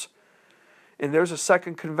fails and there's a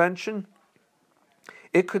second convention,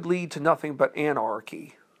 it could lead to nothing but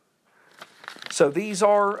anarchy. So these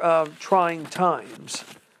are trying times,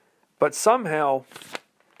 but somehow,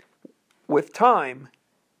 with time,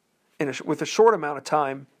 with a short amount of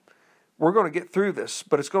time, we're going to get through this,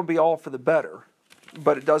 but it's going to be all for the better.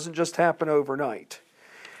 But it doesn't just happen overnight.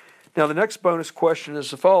 Now, the next bonus question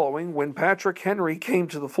is the following. When Patrick Henry came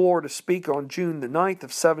to the floor to speak on June the 9th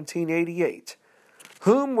of 1788,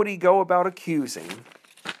 whom would he go about accusing?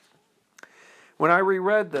 When I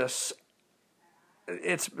reread this,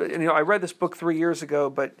 I read this book 3 years ago,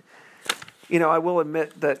 but I will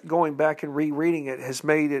admit that going back and rereading it has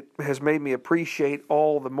made me appreciate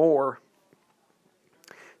all the more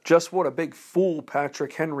just what a big fool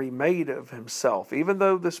Patrick Henry made of himself. Even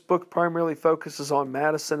though this book primarily focuses on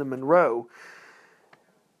Madison and Monroe,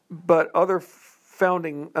 but other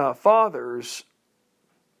founding fathers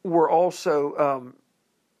were also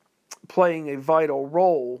playing a vital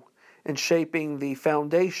role in shaping the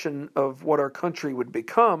foundation of what our country would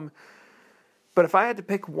become. But if I had to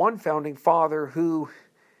pick one founding father who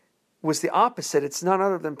was the opposite, it's none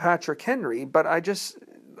other than Patrick Henry. But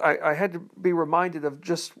I had to be reminded of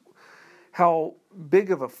just how big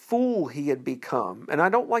of a fool he had become. And I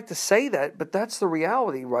don't like to say that, but that's the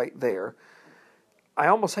reality right there. I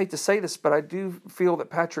almost hate to say this, but I do feel that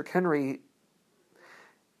Patrick Henry,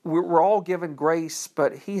 we're all given grace,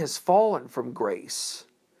 but he has fallen from grace.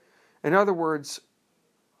 In other words,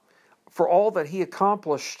 for all that he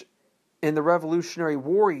accomplished in the Revolutionary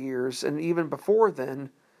War years, and even before then,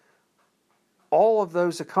 all of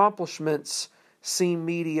those accomplishments seem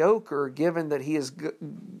mediocre given that he is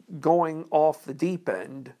going off the deep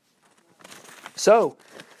end. So,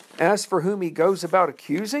 as for whom he goes about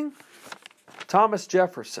accusing, Thomas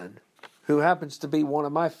Jefferson, who happens to be one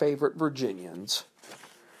of my favorite Virginians.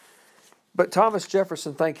 But Thomas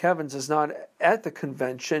Jefferson, thank heavens, is not at the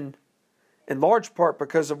convention, in large part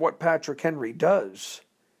because of what Patrick Henry does.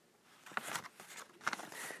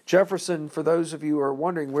 Jefferson, for those of you who are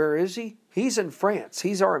wondering, where is he? He's in France.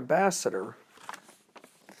 He's our ambassador.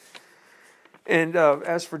 And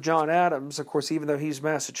as for John Adams, of course, even though he's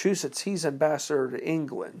Massachusetts, he's ambassador to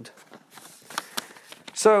England.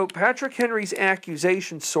 So Patrick Henry's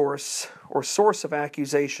accusation source of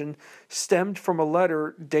accusation stemmed from a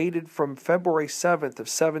letter dated from February 7th of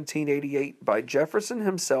 1788 by Jefferson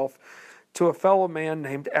himself to a fellow man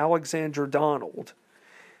named Alexander Donald.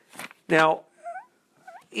 Now,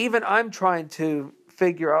 even I'm trying to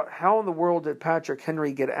figure out how in the world did Patrick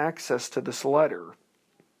Henry get access to this letter?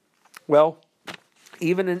 Well,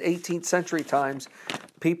 even in 18th century times,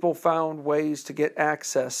 people found ways to get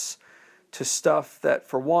access to stuff that,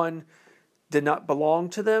 for one, did not belong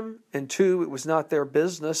to them, and two, it was not their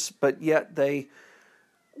business, but yet they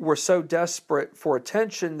were so desperate for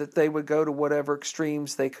attention that they would go to whatever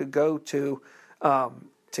extremes they could go to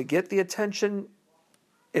get the attention,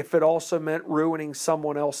 if it also meant ruining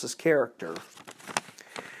someone else's character.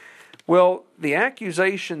 Well, the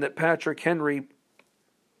accusation that Patrick Henry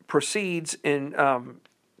proceeds in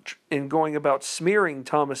going about smearing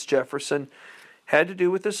Thomas Jefferson had to do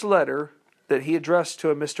with this letter that he addressed to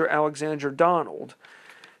a Mr. Alexander Donald.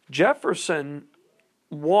 Jefferson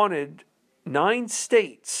wanted 9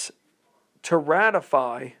 states to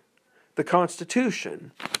ratify the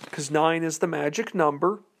Constitution, because 9 is the magic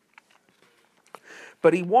number,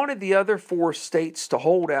 but he wanted the other 4 states to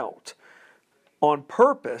hold out on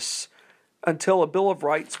purpose until a Bill of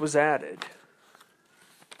Rights was added.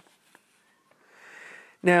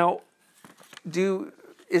 Now,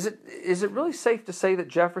 is it really safe to say that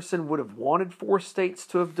Jefferson would have wanted 4 states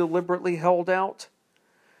to have deliberately held out?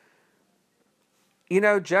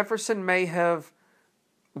 Jefferson may have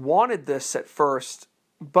wanted this at first,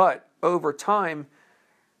 but over time,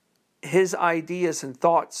 his ideas and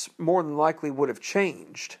thoughts more than likely would have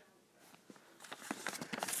changed.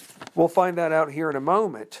 We'll find that out here in a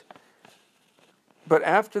moment. But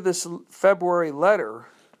after this February letter,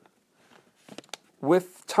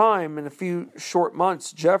 with time, in a few short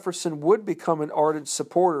months, Jefferson would become an ardent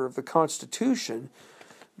supporter of the Constitution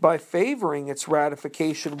by favoring its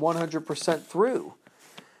ratification 100% through.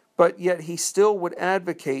 But yet he still would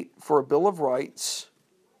advocate for a Bill of Rights.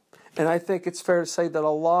 And I think it's fair to say that a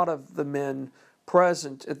lot of the men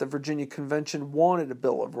present at the Virginia Convention wanted a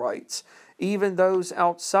Bill of Rights. Even those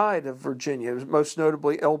outside of Virginia, most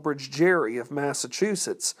notably Elbridge Gerry of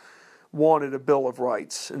Massachusetts, wanted a Bill of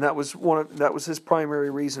Rights, and that was his primary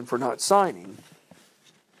reason for not signing.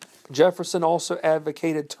 Jefferson also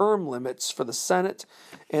advocated term limits for the Senate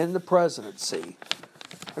and the presidency.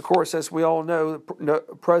 Of course, as we all know, the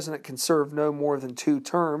president can serve no more than 2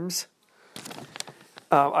 terms.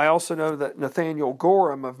 I also know that Nathaniel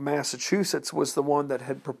Gorham of Massachusetts was the one that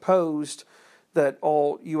had proposed that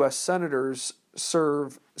all U.S. senators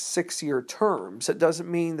serve 6-year terms. It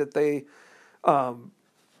doesn't mean that they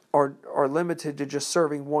are limited to just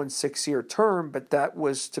serving one 6-year term, but that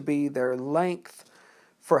was to be their length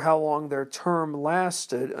for how long their term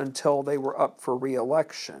lasted until they were up for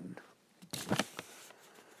re-election.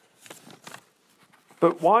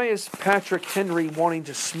 But why is Patrick Henry wanting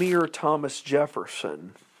to smear Thomas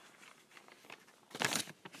Jefferson?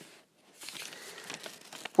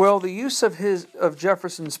 Well, the use of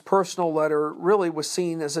Jefferson's personal letter really was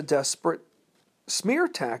seen as a desperate smear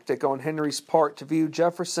tactic on Henry's part to view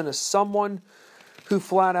Jefferson as someone who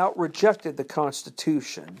flat out rejected the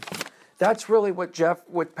Constitution. That's really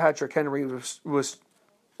what Patrick Henry was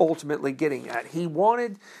ultimately getting at. He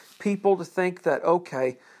wanted people to think that,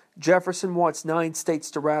 okay, Jefferson wants 9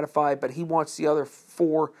 states to ratify, but he wants the other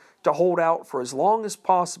 4 to hold out for as long as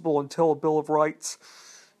possible until a Bill of Rights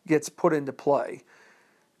gets put into play.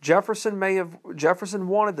 Jefferson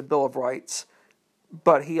wanted the Bill of Rights,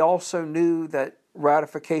 but he also knew that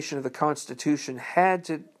ratification of the Constitution had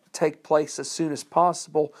to take place as soon as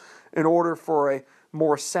possible in order for a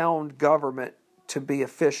more sound government to be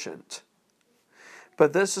efficient.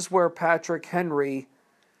 But this is where Patrick Henry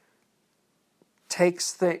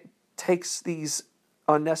takes these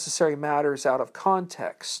unnecessary matters out of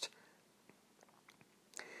context.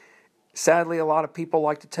 Sadly, a lot of people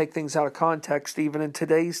like to take things out of context even in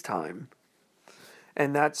today's time.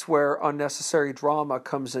 And that's where unnecessary drama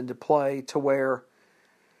comes into play, to where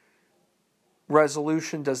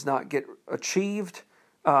resolution does not get achieved.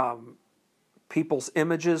 People's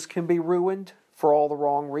images can be ruined for all the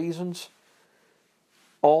wrong reasons.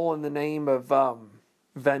 All in the name of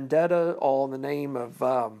vendetta, all in the name of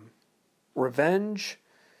revenge,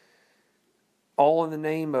 all in the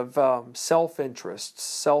name of self-interest,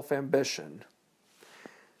 self-ambition.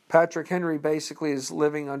 Patrick Henry basically is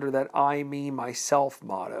living under that I, me, myself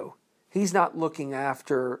motto. He's not looking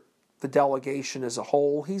after the delegation as a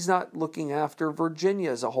whole. He's not looking after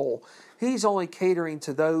Virginia as a whole. He's only catering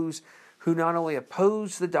to those who not only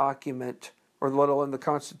oppose the document, or let alone the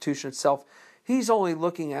Constitution itself, he's only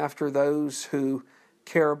looking after those who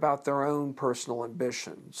care about their own personal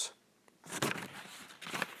ambitions.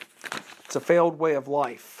 It's a failed way of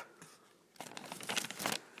life.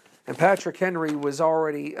 And Patrick Henry was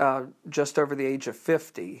already just over the age of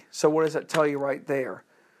 50. So what does that tell you right there?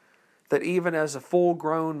 That even as a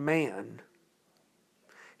full-grown man,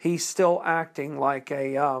 he's still acting like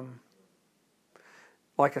a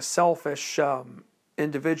selfish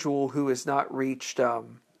individual who has not reached a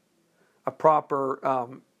proper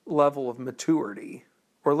level of maturity,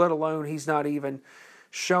 or let alone he's not even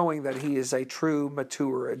showing that he is a true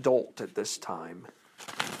mature adult at this time.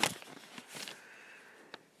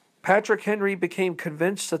 Patrick Henry became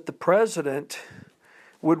convinced that the president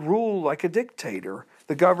would rule like a dictator.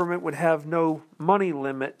 The government would have no money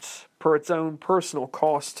limits per its own personal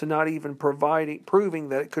cost, to not even proving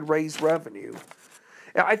that it could raise revenue.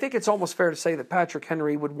 I think it's almost fair to say that Patrick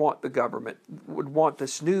Henry would want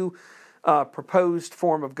this new proposed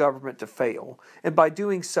form of government to fail. And by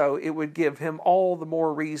doing so, it would give him all the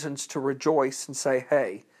more reasons to rejoice and say,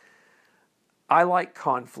 hey, I like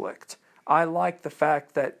conflict. I like the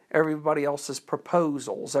fact that everybody else's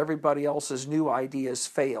proposals, everybody else's new ideas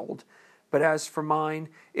failed. But as for mine,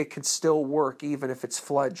 it can still work even if it's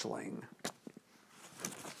fledgling.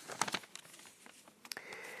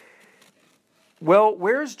 Well,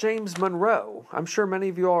 where's James Monroe? I'm sure many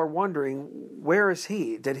of you are wondering, where is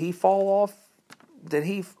he? Did he fall off? Did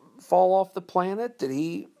he fall off the planet?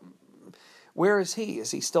 Where is he?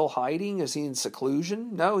 Is he still hiding? Is he in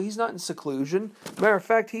seclusion? No, he's not in seclusion. Matter of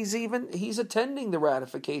fact, he's attending the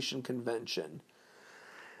ratification convention.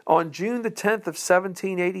 On June the 10th of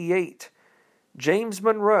 1788, James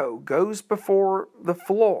Monroe goes before the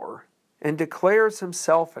floor and declares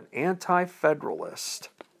himself an anti-federalist.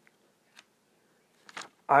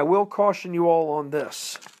 I will caution you all on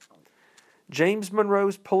this. James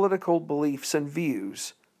Monroe's political beliefs and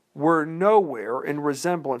views were nowhere in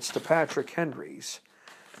resemblance to Patrick Henry's.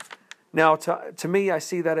 Now, to me, I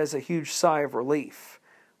see that as a huge sigh of relief.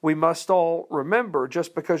 We must all remember,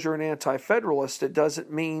 just because you're an anti-federalist, it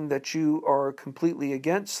doesn't mean that you are completely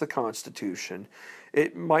against the Constitution.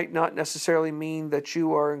 It might not necessarily mean that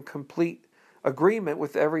you are in complete agreement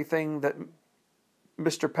with everything that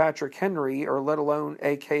Mr. Patrick Henry, or let alone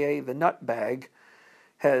AKA the nutbag,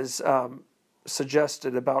 has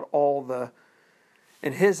suggested about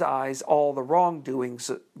in his eyes, all the wrongdoings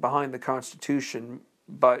behind the Constitution.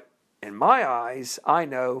 But in my eyes, I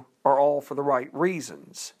know are all for the right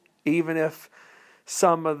reasons. Even if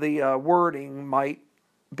some of the wording might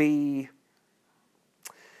be,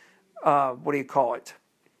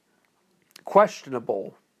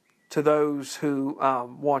 questionable to those who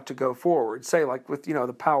want to go forward. Say like with,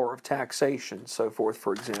 the power of taxation, so forth,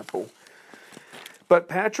 for example. But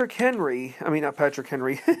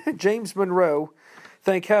James Monroe,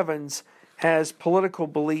 thank heavens, has political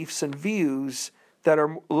beliefs and views that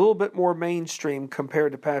are a little bit more mainstream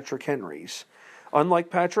compared to Patrick Henry's. Unlike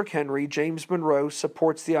Patrick Henry, James Monroe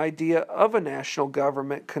supports the idea of a national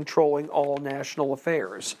government controlling all national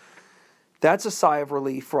affairs. That's a sigh of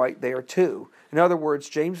relief right there, too. In other words,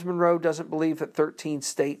 James Monroe doesn't believe that 13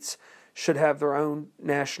 states should have their own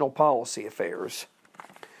national policy affairs.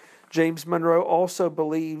 James Monroe also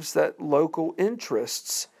believes that local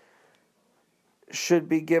interests should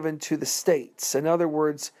be given to the states. In other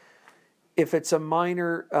words, if it's a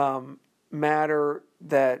minor matter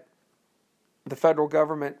that the federal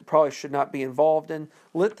government probably should not be involved in,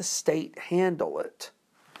 let the state handle it.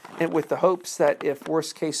 And with the hopes that if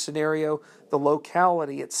worst case scenario, the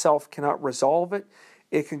locality itself cannot resolve it,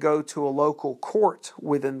 it can go to a local court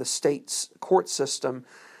within the state's court system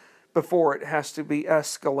before it has to be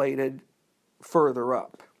escalated further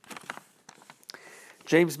up.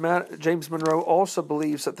 James Monroe also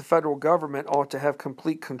believes that the federal government ought to have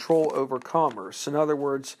complete control over commerce. In other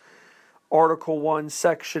words, Article 1,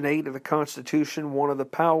 Section 8 of the Constitution, one of the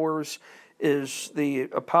powers is the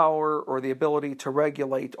power or the ability to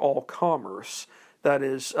regulate all commerce. That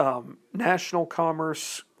is national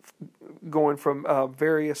commerce going from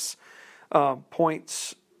various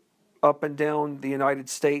points up and down the United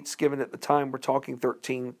States, given at the time we're talking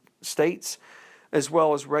 13 states, as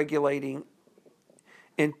well as regulating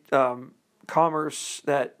in commerce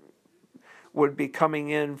that would be coming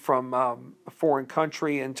in from a foreign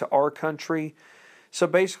country into our country. So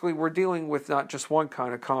basically, we're dealing with not just one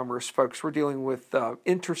kind of commerce, folks. We're dealing with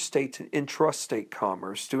interstate and intrastate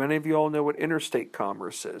commerce. Do any of you all know what interstate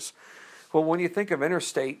commerce is? Well, when you think of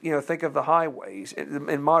interstate, think of the highways.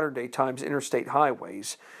 In modern day times, interstate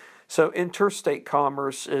highways. So interstate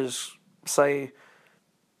commerce is, say,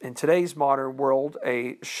 in today's modern world,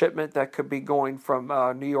 a shipment that could be going from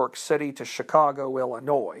New York City to Chicago,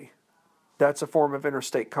 Illinois. That's a form of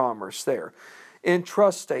interstate commerce there.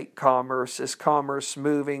 Intrastate commerce is commerce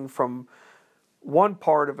moving from one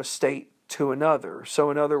part of a state to another. So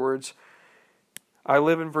in other words, I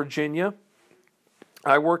live in Virginia.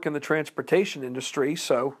 I work in the transportation industry,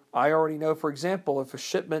 so I already know, for example, if a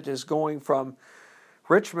shipment is going from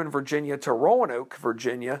Richmond, Virginia to Roanoke,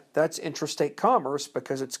 Virginia, that's intrastate commerce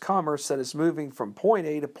because it's commerce that is moving from point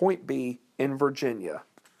A to point B in Virginia.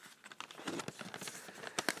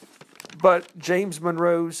 But James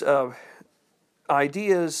Monroe's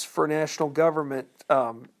ideas for national government,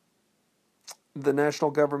 the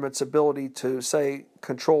national government's ability to, say,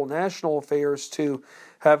 control national affairs to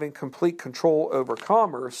having complete control over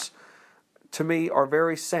commerce, to me, are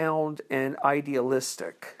very sound and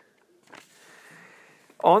idealistic.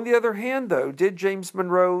 On the other hand, though, did James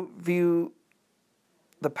Monroe view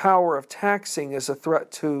the power of taxing as a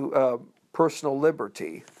threat to personal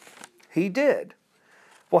liberty? He did.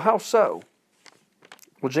 Well, how so?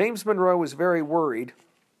 Well, James Monroe was very worried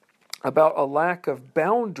about a lack of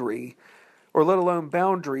boundary, or let alone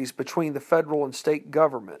boundaries, between the federal and state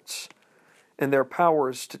governments and their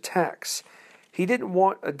powers to tax. He didn't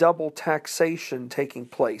want a double taxation taking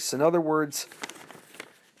place. In other words,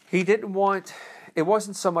 he didn't want, it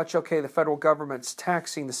wasn't so much, okay, the federal government's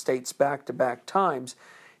taxing the states back-to-back times.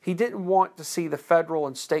 He didn't want to see the federal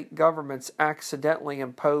and state governments accidentally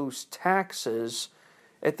impose taxes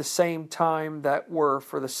at the same time that were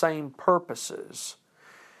for the same purposes.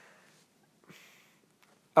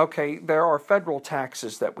 Okay, there are federal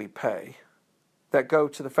taxes that we pay that go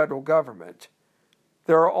to the federal government.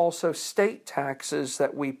 There are also state taxes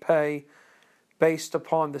that we pay based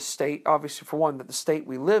upon the state, obviously for one, that the state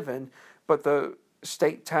we live in, but the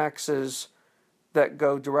state taxes that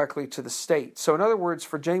go directly to the state. So in other words,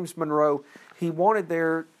 for James Monroe, he wanted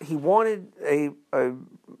a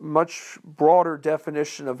much broader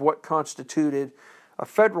definition of what constituted a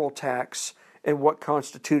federal tax and what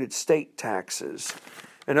constituted state taxes.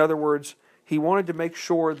 In other words, he wanted to make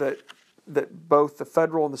sure that both the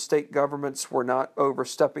federal and the state governments were not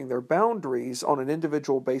overstepping their boundaries on an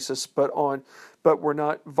individual basis, but were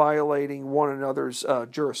not violating one another's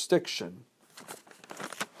jurisdiction.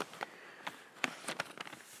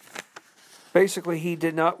 Basically, he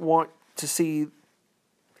did not want to see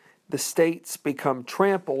the states become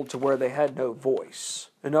trampled to where they had no voice.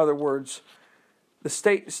 In other words, the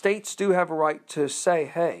states do have a right to say,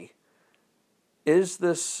 "Hey, is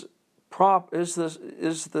this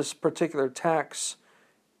particular tax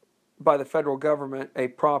by the federal government a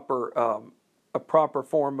proper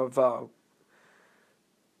form of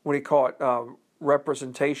what do you call it,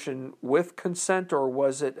 representation with consent, or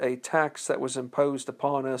was it a tax that was imposed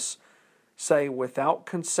upon us, say, without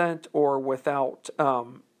consent or without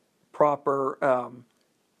proper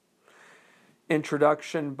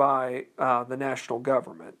introduction by the national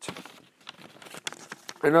government?"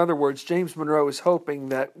 In other words, James Monroe is hoping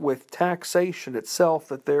that with taxation itself,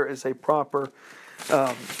 that there is a proper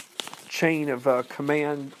chain of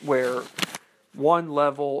command where one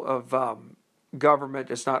level of government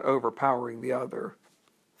is not overpowering the other.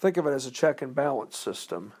 Think of it as a check and balance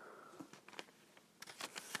system.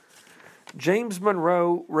 James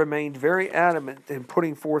Monroe remained very adamant in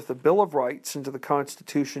putting forth a Bill of Rights into the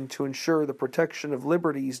Constitution to ensure the protection of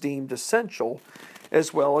liberties deemed essential,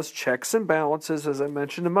 as well as checks and balances, as I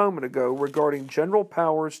mentioned a moment ago, regarding general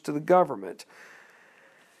powers to the government.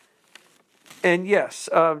 And yes,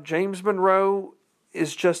 James Monroe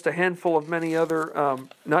is just a handful of many other,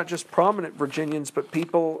 not just prominent Virginians, but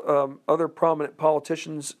people, other prominent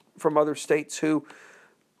politicians from other states who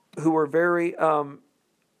are very,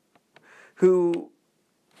 who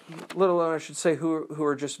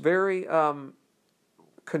are just very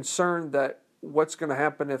concerned that what's going to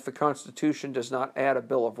happen if the Constitution does not add a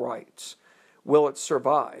Bill of Rights? Will it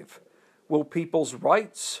survive? Will people's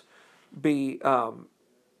rights be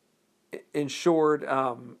ensured?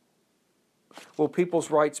 Will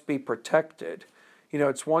people's rights be protected? You know,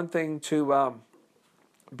 it's one thing to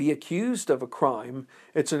be accused of a crime.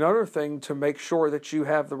 It's another thing to make sure that you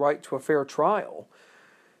have the right to a fair trial.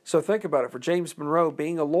 So think about it. For James Monroe,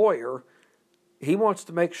 being a lawyer, he wants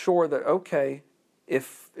to make sure that, okay,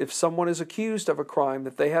 if someone is accused of a crime,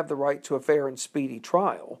 that they have the right to a fair and speedy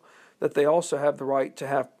trial, that they also have the right to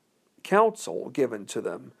have counsel given to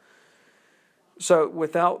them. So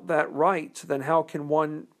without that right, then how can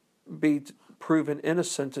one be proven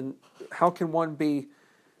innocent, and how can one be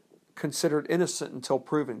considered innocent until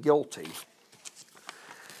proven guilty?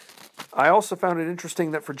 I also found it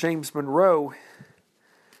interesting that for James Monroe,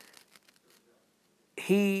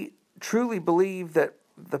 he truly believed that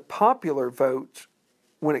the popular vote,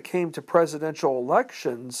 when it came to presidential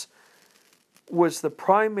elections, was the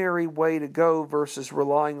primary way to go versus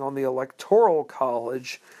relying on the Electoral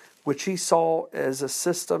College, which he saw as a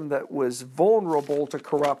system that was vulnerable to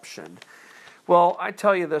corruption. Well, I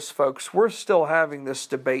tell you this, folks, we're still having this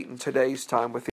debate in today's time with